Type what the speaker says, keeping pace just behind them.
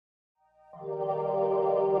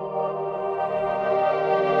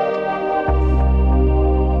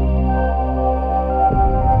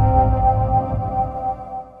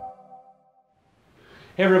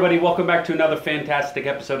Hey everybody, welcome back to another fantastic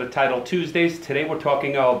episode of Title Tuesdays. Today we're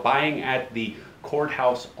talking about buying at the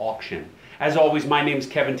Courthouse auction. As always, my name is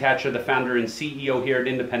Kevin Tacher, the founder and CEO here at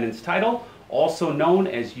Independence Title, also known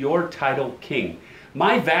as your Title King.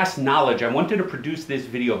 My vast knowledge, I wanted to produce this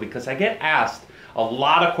video because I get asked a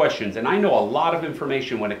lot of questions and I know a lot of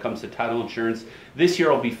information when it comes to title insurance. This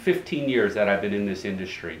year will be 15 years that I've been in this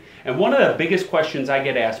industry. And one of the biggest questions I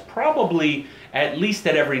get asked, probably at least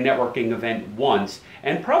at every networking event once,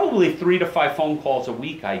 and probably 3 to 5 phone calls a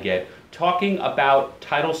week I get, talking about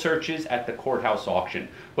title searches at the courthouse auction.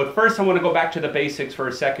 But first I want to go back to the basics for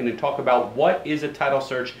a second and talk about what is a title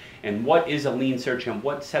search and what is a lien search and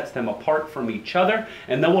what sets them apart from each other.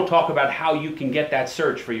 And then we'll talk about how you can get that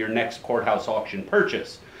search for your next courthouse auction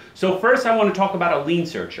purchase. So first I want to talk about a lien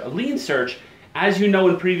search. A lien search, as you know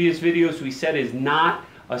in previous videos we said, is not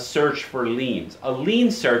a search for liens. A lien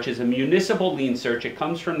search is a municipal lien search. It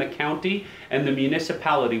comes from the county and the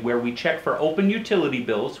municipality where we check for open utility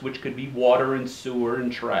bills, which could be water and sewer and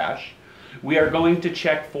trash. We are going to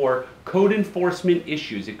check for code enforcement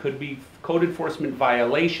issues. It could be code enforcement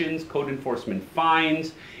violations, code enforcement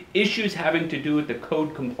fines, issues having to do with the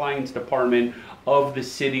code compliance department of the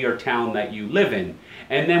city or town that you live in.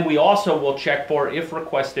 And then we also will check for, if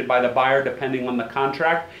requested by the buyer, depending on the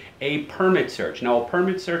contract, a permit search. Now, a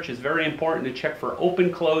permit search is very important to check for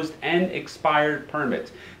open, closed, and expired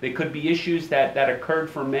permits. They could be issues that occurred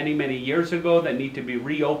from many, many years ago that need to be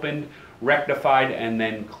reopened, rectified, and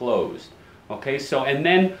then closed. Okay, so and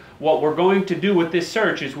then what we're going to do with this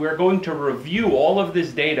search is we're going to review all of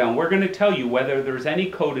this data and we're going to tell you whether there's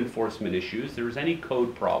any code enforcement issues, there's any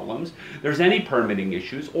code problems, there's any permitting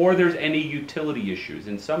issues, or there's any utility issues.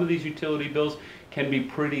 And some of these utility bills can be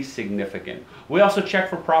pretty significant. We also check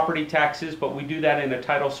for property taxes, but we do that in a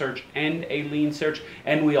title search and a lien search,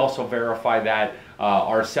 and we also verify that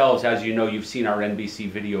ourselves. As you know, you've seen our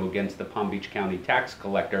NBC video against the Palm Beach County tax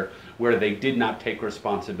collector, where they did not take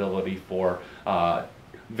responsibility for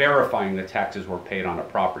verifying the taxes were paid on a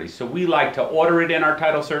property. So we like to order it in our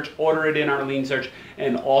title search, order it in our lien search,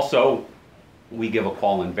 and also we give a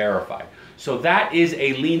call and verify. So that is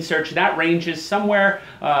a lien search. That ranges somewhere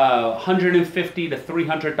 $150 to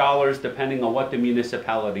 $300 depending on what the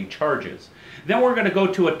municipality charges. Then we're going to go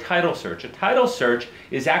to a title search. A title search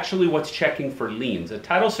is actually what's checking for liens. A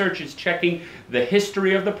title search is checking the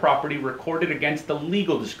history of the property recorded against the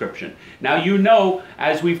legal description. Now you know,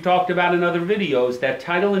 as we've talked about in other videos, that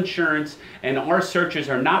title insurance and our searches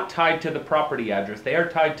are not tied to the property address. They are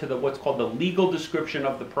tied to what's called the legal description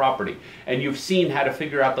of the property. And you've seen how to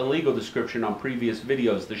figure out the legal description on previous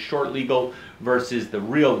videos, the short legal versus the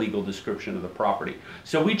real legal description of the property.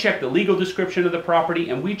 So we check the legal description of the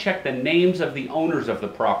property and we check the names of the owners of the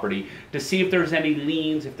property to see if there's any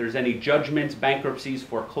liens, if there's any judgments, bankruptcies,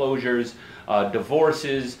 foreclosures,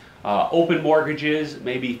 divorces, open mortgages,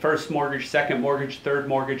 maybe first mortgage, second mortgage, third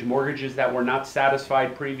mortgage, mortgages that were not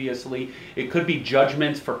satisfied previously. It could be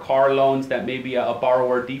judgments for car loans that maybe a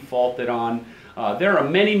borrower defaulted on. There are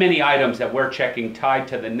many, many items that we're checking tied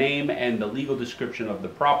to the name and the legal description of the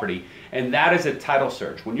property, and that is a title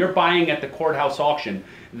search. When you're buying at the courthouse auction,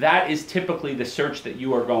 that is typically the search that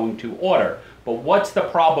you are going to order. But what's the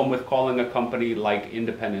problem with calling a company like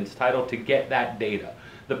Independence Title to get that data?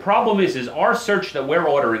 The problem is our search that we're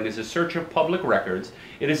ordering is a search of public records.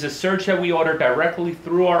 It is a search that we order directly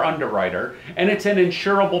through our underwriter, and it's an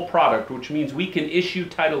insurable product, which means we can issue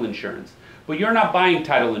title insurance. But you're not buying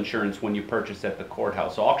title insurance when you purchase at the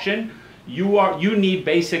courthouse auction. You need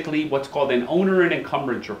basically what's called an owner and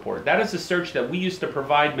encumbrance report. That is a search that we used to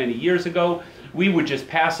provide many years ago. We would just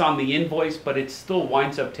pass on the invoice, but it still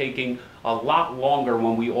winds up taking a lot longer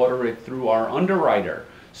when we order it through our underwriter.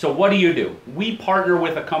 So what do? We partner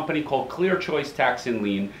with a company called Clear Choice Tax and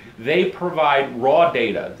Lien. They provide raw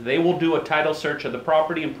data. They will do a title search of the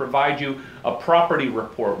property and provide you a property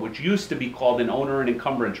report, which used to be called an owner and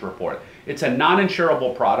encumbrance report. It's a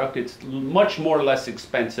non-insurable product. It's much more less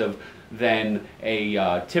expensive than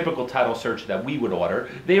a typical title search that we would order.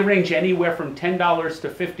 They range anywhere from $10 to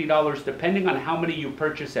 $50 depending on how many you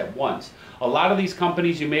purchase at once. A lot of these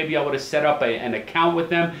companies, you may be able to set up an account with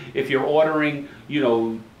them if you're ordering,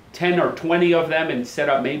 10 or 20 of them and set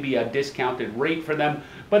up maybe a discounted rate for them.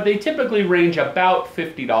 But they typically range about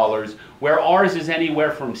 $50, where ours is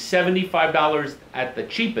anywhere from $75 at the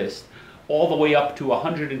cheapest all the way up to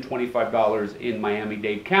 $125 in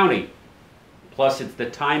Miami-Dade County. Plus, it's the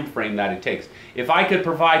time frame that it takes. If I could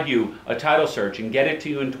provide you a title search and get it to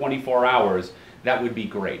you in 24 hours, that would be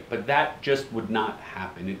great. But that just would not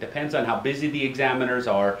happen. It depends on how busy the examiners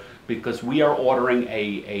are, because we are ordering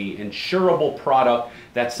a insurable product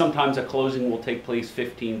that sometimes a closing will take place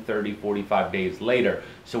 15, 30, 45 days later.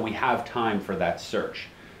 So we have time for that search.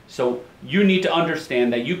 So you need to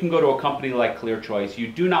understand that you can go to a company like Clear Choice. You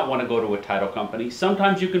do not want to go to a title company.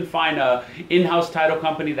 Sometimes you can find an in-house title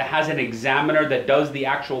company that has an examiner that does the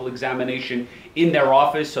actual examination in their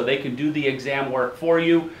office, so they can do the exam work for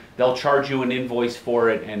you. They'll charge you an invoice for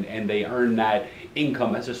it, and they earn that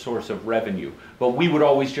income as a source of revenue. But we would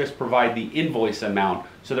always just provide the invoice amount,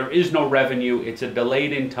 so there is no revenue. It's a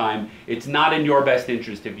delayed in time. It's not in your best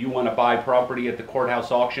interest. If you want to buy property at the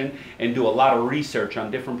courthouse auction and do a lot of research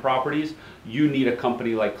on different properties, you need a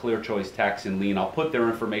company like Clear Choice Tax and Lien. I'll put their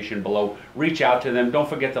information below. Reach out to them. Don't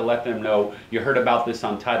forget to let them know you heard about this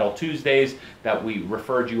on Title Tuesdays, that we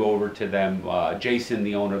referred you over to them. Jason,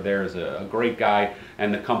 the owner there, is a great guy,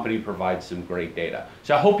 and the company provides some great data.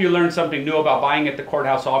 So I hope you learned something new about buying at the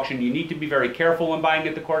courthouse auction. You need to be very careful when buying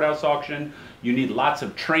at the courthouse auction. You need lots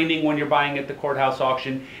of training when you're buying at the courthouse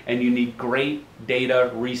auction, and you need great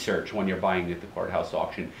data research when you're buying at the courthouse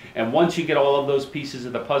auction. And once you get all of those pieces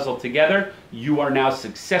of the puzzle together, you are now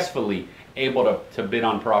successfully able to bid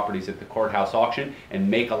on properties at the courthouse auction and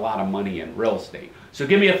make a lot of money in real estate. So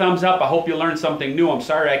give me a thumbs up. I hope you learned something new. I'm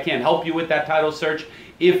sorry I can't help you with that title search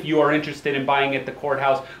if you are interested in buying at the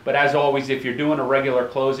courthouse. But as always, if you're doing a regular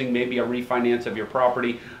closing, maybe a refinance of your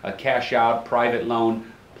property, a cash out, private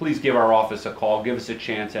loan, please give our office a call. Give us a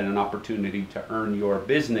chance and an opportunity to earn your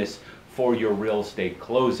business for your real estate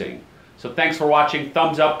closing. So thanks for watching.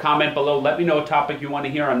 Thumbs up, comment below. Let me know a topic you want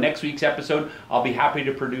to hear on next week's episode. I'll be happy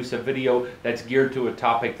to produce a video that's geared to a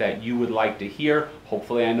topic that you would like to hear.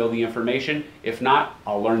 Hopefully I know the information. If not,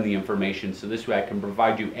 I'll learn the information, so this way I can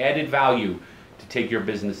provide you added value to take your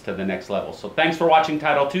business to the next level. So thanks for watching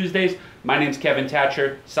Title Tuesdays. My name's Kevin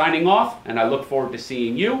Tacher, signing off, and I look forward to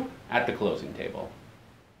seeing you at the closing table.